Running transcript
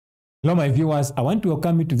Hello my viewers, I want to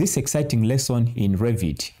welcome you to this exciting lesson in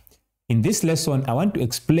Revit. In this lesson, I want to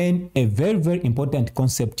explain a very important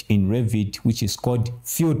concept in Revit which is called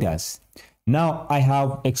filters. Now, I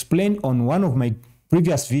have explained on one of my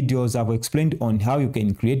previous videos, I've explained on how you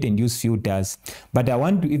can create and use filters, but I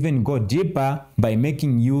want to even go deeper by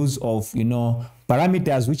making use of,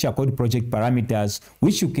 parameters which are called project parameters,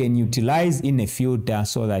 which you can utilize in a filter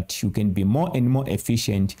so that you can be more and more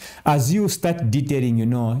efficient as you start detailing,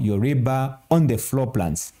 your rebar on the floor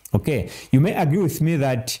plans. Okay, you may agree with me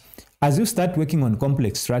that as you start working on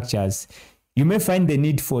complex structures, you may find the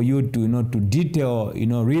need for you to to detail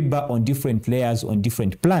rebar on different layers on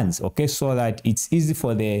different plans, okay, so that it's easy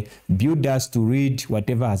for the builders to read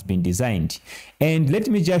whatever has been designed. And let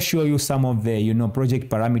me just show you some of the project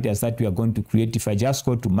parameters that we are going to create. If I just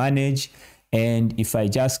go to manage, and if I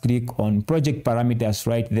just click on project parameters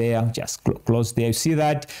right there, just close there, you see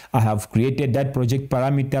that I have created that project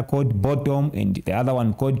parameter called bottom and the other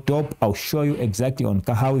one called top. I'll show you exactly on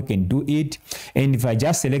how we can do it. And if I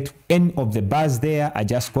just select any of the bars there, I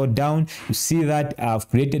just go down, you see that I've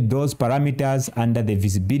created those parameters under the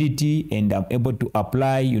visibility, and I'm able to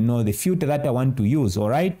apply the filter that I want to use. All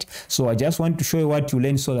right, so I just want to show you what you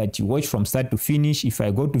learn so that you watch from start to finish. If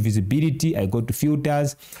I go to visibility, I go to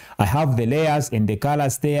filters, I have the layers and the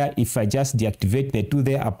colors there. If I just deactivate the two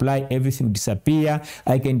there, apply, everything disappear.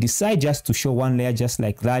 I can decide just to show one layer just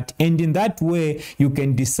like that, and in that way you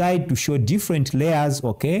can decide to show different layers,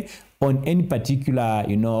 okay, on any particular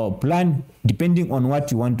plan depending on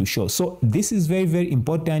what you want to show. So this is very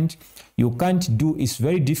important. You can't do, it's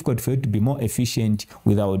very difficult for you to be more efficient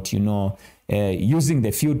without using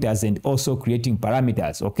the filters and also creating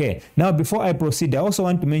parameters. Okay, now before I proceed, I also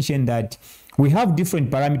want to mention that we have different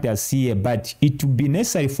parameters here, but it will be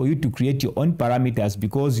necessary for you to create your own parameters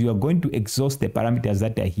because you are going to exhaust the parameters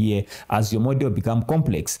that are here as your model become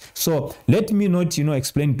complex. So let me not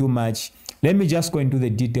explain too much. Let me just go into the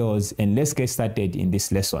details and let's get started in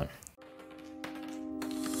this lesson.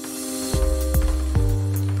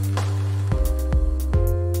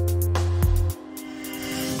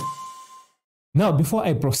 Now, before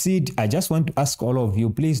I proceed, I just want to ask all of you,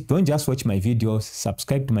 please don't just watch my videos,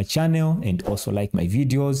 subscribe to my channel and also like my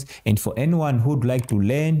videos. And for anyone who would like to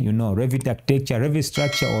learn, Revit architecture, Revit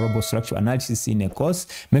structure or robot structure analysis in a course,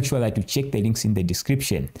 make sure that you check the links in the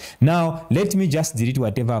description. Now, let me just delete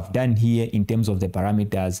whatever I've done here in terms of the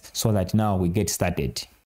parameters so that now we get started.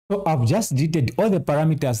 So I've just deleted all the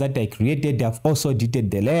parameters that I created. I've also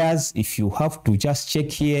deleted the layers. If you have to just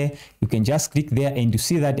check here, you can just click there and you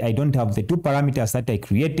see that I don't have the two parameters that I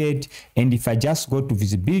created. And if I just go to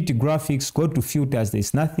visibility graphics, go to filters,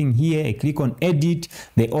 there's nothing here. I click on edit,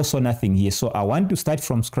 there's also nothing here. So I want to start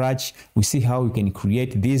from scratch. We see how we can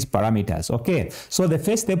create these parameters. Okay, so the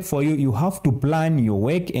first step for you, you have to plan your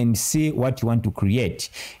work and see what you want to create.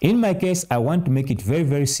 In my case, I want to make it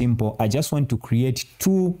very simple. I just want to create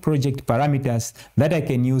two project parameters that I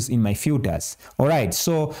can use in my filters. All right,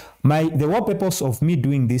 so the whole purpose of me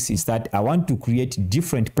doing this is that I want to create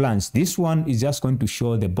different plans. This one is just going to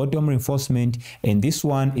show the bottom reinforcement and this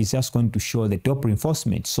one is just going to show the top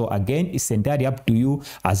reinforcement. So again, it's entirely up to you.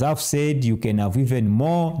 As I've said, you can have even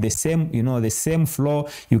more, the same the same floor.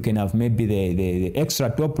 You can have maybe the extra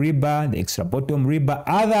top rebar, the extra bottom rebar.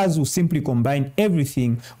 Others will simply combine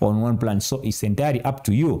everything on one plan. So it's entirely up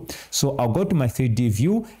to you. So I'll go to my 3D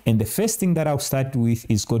view, and the first thing that I'll start with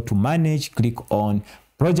is go to manage, click on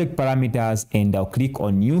project parameters, and I'll click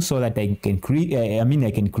on new so that I can create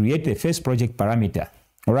I can create the first project parameter.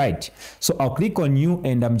 All right, so I'll click on new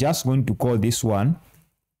and I'm just going to call this one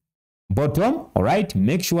bottom. All right,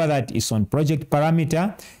 make sure that it's on project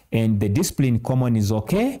parameter and the discipline common is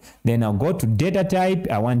okay. Then I'll go to data type.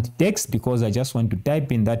 I want text because I just want to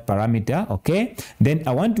type in that parameter. Okay, then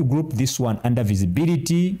I want to group this one under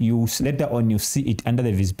visibility. Later on you see it under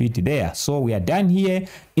the visibility there. So we are done here.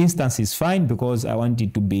 Instance is fine because I want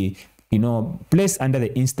it to be placed under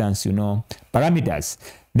the instance parameters.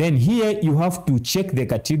 Then here you have to check the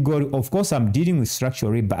category. Of course, I'm dealing with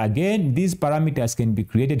structural rebar. Again, these parameters can be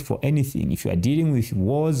created for anything. If you are dealing with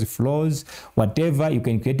walls, floors, whatever, you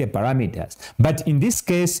can create the parameters. But in this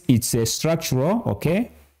case, it's a structural,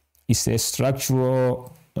 okay? It's a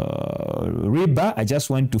structural rebar. I just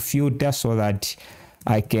want to filter so that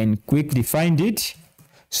I can quickly find it.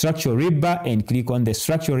 Structural rebar, and click on the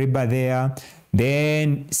structural rebar there.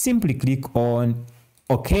 Then simply click on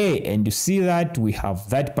okay, and you see that we have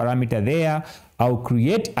that parameter there. I'll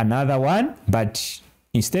create another one, but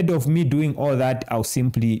instead of me doing all that, I'll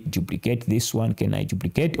simply duplicate this one. Can I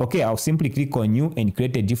duplicate? Okay, I'll simply click on new and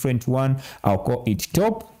create a different one. I'll call it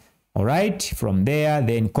top. All right, from there,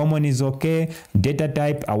 then common is okay. Data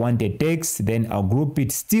type, I want a text. Then I'll group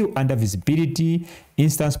it still under visibility,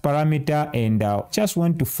 instance parameter, and I just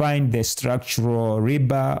want to find the structural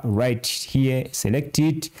rebar right here. Select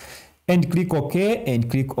it and click OK and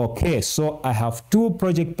click OK. So I have two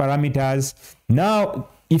project parameters. Now,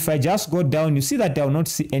 if I just go down, you see that I will not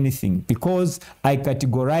see anything because I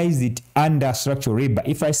categorize it under structural rebar.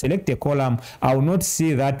 If I select a column, I will not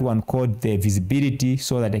see that one called the visibility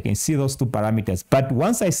so that I can see those two parameters. But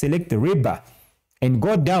once I select the rebar and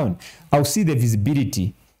go down, I'll see the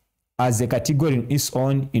visibility as a category on its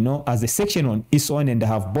own, as a section on its own, and I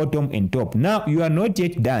have bottom and top. Now you are not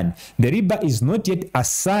yet done. The rebar is not yet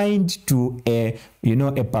assigned to a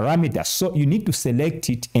parameter, so you need to select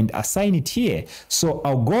it and assign it here. So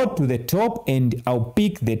I'll go to the top and I'll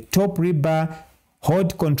pick the top rebar,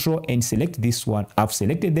 hold Control and select this one. I've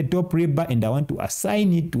selected the top rebar and I want to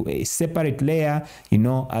assign it to a separate layer,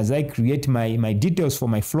 as I create my details for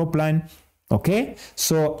my floor plan. Okay,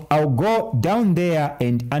 so I'll go down there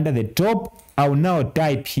and under the top, I'll now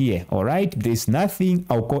type here. All right, there's nothing,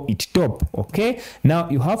 I'll call it top. Okay, now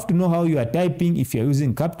you have to know how you are typing. If you're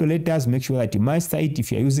using capital letters, make sure that you master it.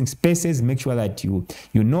 If you're using spaces, make sure that you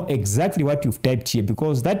know exactly what you've typed here,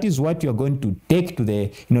 because that is what you're going to take to the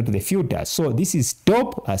to the filter. So this is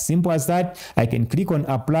top, as simple as that. I can click on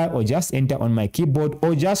apply or just enter on my keyboard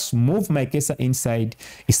or just move my cursor inside.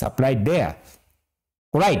 It's applied there.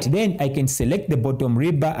 Right, then I can select the bottom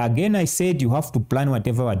rebar. Again, I said you have to plan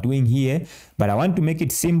whatever we're doing here, but I want to make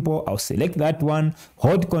it simple. I'll select that one,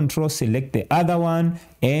 hold Control, select the other one,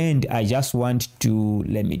 and I just want to,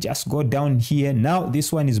 let me just go down here. Now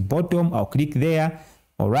this one is bottom. I'll click there.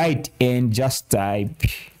 All right, and just type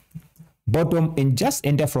bottom and just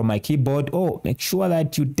enter from my keyboard. Oh, make sure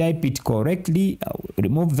that you type it correctly. I'll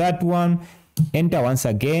remove that one, enter once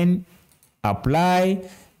again, apply.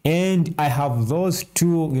 And I have those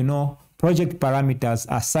two, project parameters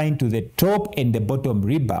assigned to the top and the bottom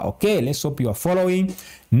rebar. Okay, let's hope you are following.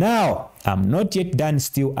 Now, I'm not yet done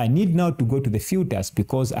still. I need now to go to the filters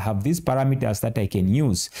because I have these parameters that I can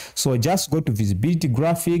use. So just go to visibility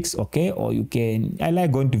graphics, okay, or you can, I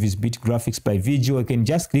like going to visibility graphics by video. You can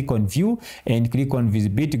just click on view and click on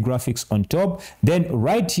visibility graphics on top. Then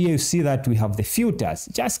right here, you see that we have the filters.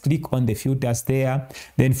 Just click on the filters there.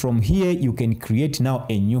 Then from here, you can create now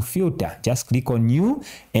a new filter. Just click on new,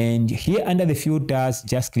 and here under the filters,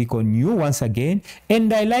 just click on new once again.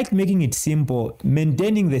 And I like making it simple,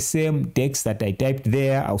 maintaining the same text that I typed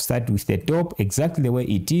there. I'll start with the top exactly the way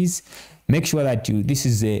it is. Make sure that this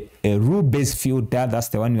is a rule-based filter. That's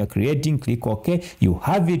the one we are creating. Click OK. You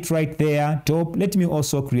have it right there, top. Let me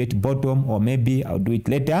also create bottom, or maybe I'll do it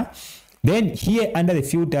later. Then here under the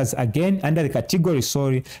filters, again, under the category,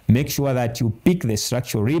 sorry, make sure that you pick the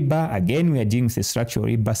structural rebar. Again, we are doing the structural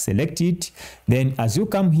rebar, select it. Then as you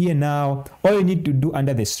come here now, all you need to do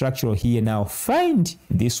under the structural here now, find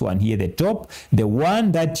this one here, the top, the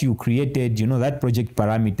one that you created, that project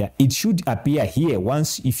parameter. It should appear here.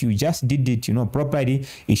 Once, if you just did it, properly,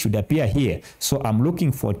 it should appear here. So I'm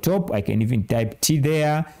looking for top. I can even type T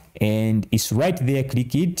there, and it's right there.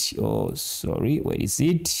 Click it. Oh, sorry, where is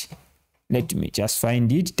it? Let me just find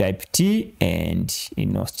it, type T, and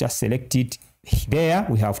just select it. There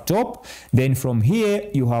we have top. Then from here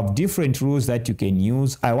you have different rules that you can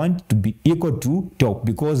use. I want to be equal to top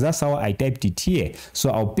because that's how I typed it here.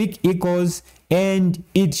 So I'll pick equals, and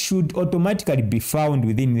it should automatically be found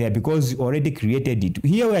within there because you already created it.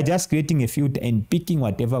 Here we are just creating a filter and picking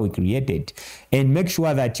whatever we created, and make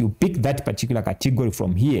sure that you pick that particular category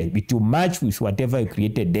from here. It will match with whatever you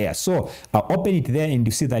created there. So I'll open it there and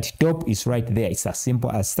you see that top is right there. It's as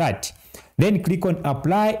simple as that. Then click on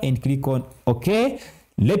apply and click on OK.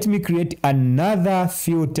 Let me create another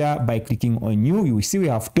filter by clicking on new. You will see we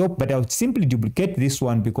have top, but I'll simply duplicate this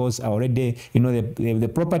one because I already,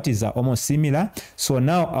 the properties are almost similar. So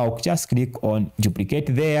now I'll just click on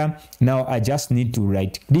duplicate there. Now I just need to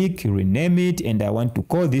right click, rename it, and I want to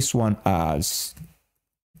call this one as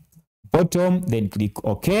bottom, then click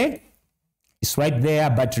OK. It's right there,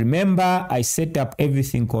 but remember I set up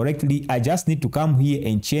everything correctly. I just need to come here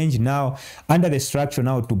and change now under the structure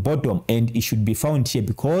now to bottom, and it should be found here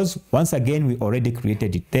because once again we already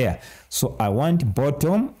created it there. So I want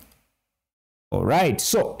bottom. All right,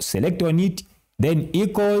 so select on it, then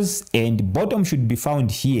equals, and bottom should be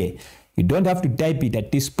found here. You don't have to type it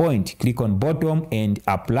at this point. Click on bottom and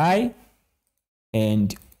apply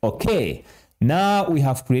and OK. Now we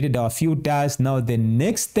have created our filters. Now the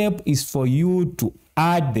next step is for you to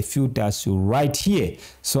add the filters right here.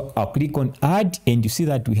 So I'll click on add, and you see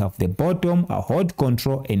that we have the bottom. I'll hold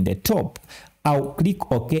Control and the top. I'll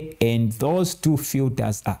click OK, and those two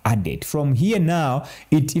filters are added. From here now,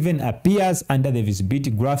 it even appears under the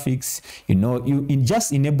visibility graphics. You know, you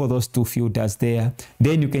just enable those two filters there.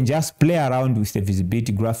 Then you can just play around with the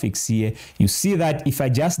visibility graphics here. You see that if I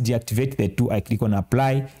just deactivate the two, I click on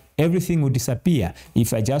apply, everything will disappear.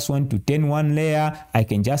 If I just want to turn one layer, I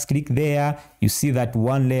can just click there. You see that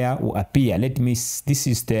one layer will appear. Let me just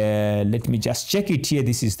check it here.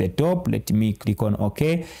 This is the top. Let me click on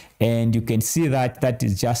OK. And you can see that that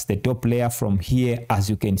is just the top layer from here,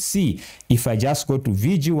 as you can see. If I just go to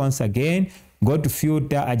VG once again, go to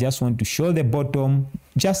filter, I just want to show the bottom,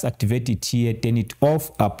 just activate it here, turn it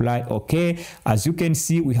off, apply OK. As you can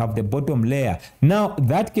see, we have the bottom layer. Now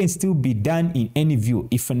that can still be done in any view.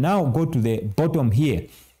 If I now go to the bottom here,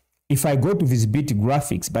 if I go to visibility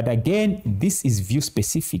graphics, but again, this is view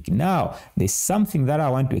specific. Now, there's something that I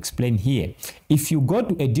want to explain here. If you go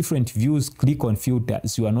to a different views, click on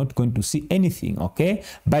filters, you are not going to see anything, okay?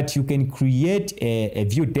 But you can create a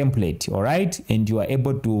view template, all right? And you are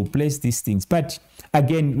able to place these things. But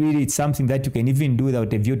again, really, it's something that you can even do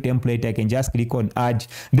without a view template. I can just click on add.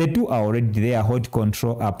 The two are already there, hold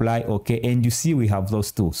control, apply, okay? And you see we have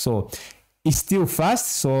those two. So it's still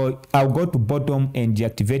fast, so I'll go to bottom and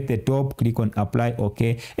deactivate the top, click on apply,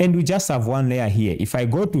 okay, and we just have one layer here. If I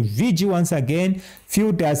go to VG once again,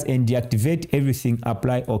 filters, and deactivate everything,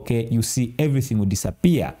 apply, okay, you see everything will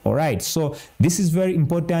disappear. All right, so this is very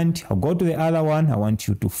important. I'll go to the other one. I want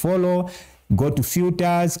you to follow. Go to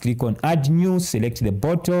filters, click on add new, select the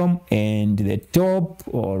bottom and the top.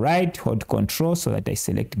 All right, hold control so that I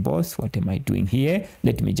select both. What am I doing here?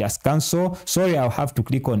 Let me just cancel. Sorry, I'll have to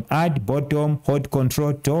click on add, bottom, hold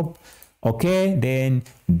control, top. Okay, then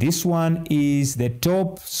this one is the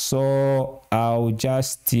top, so I'll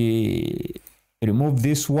just remove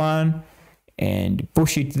this one and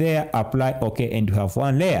push it there, apply, okay, and we have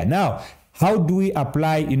one layer. Now, how do we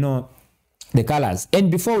apply, the colors?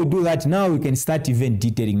 And before we do that, now we can start even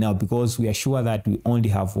detailing now, because we are sure that we only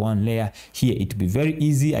have one layer here. It will be very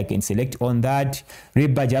easy. I can select on that.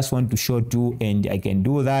 Revit just want to show two, and I can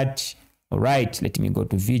do that. All right, let me go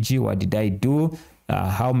to VG. What did I do?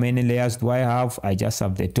 How many layers do I have? I just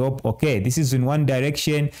have the top. Okay, this is in one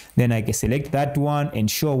direction. Then I can select that one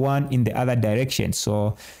and show one in the other direction.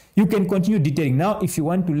 So you can continue detailing. Now, if you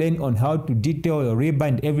want to learn on how to detail your rebar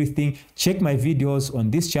and everything, check my videos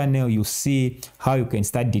on this channel. You see how you can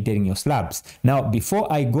start detailing your slabs. Now,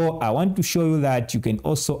 before I go, I want to show you that you can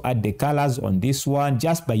also add the colors on this one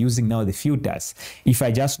just by using now the filters. If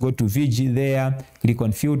I just go to VG there, click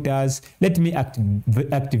on filters, let me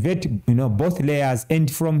activate both layers,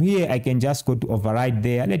 and from here I can just go to override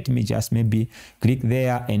there. Let me just maybe click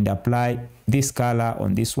there and apply this color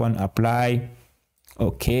on this one, apply.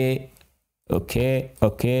 Okay,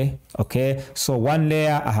 so one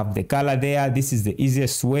layer, I have the color there. This is the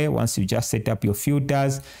easiest way. Once you just set up your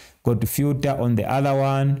filters, go to filter on the other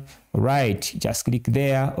one, right, just click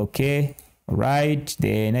there. Okay, right,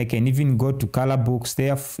 then I can even go to color books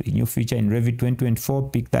there, new feature in Revit 2024,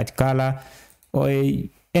 pick that color, or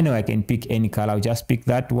anyway, I can pick any color. I'll just pick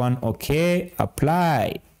that one. Okay,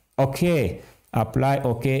 apply, okay, apply,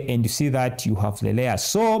 okay, and you see that you have the layer.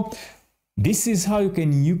 So this is how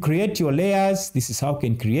you create your layers. This is how you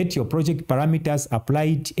can create your project parameters, apply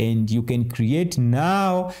it, and you can create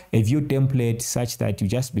now a view template such that you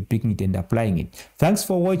just be picking it and applying it. Thanks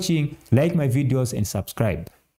for watching. Like my videos and subscribe.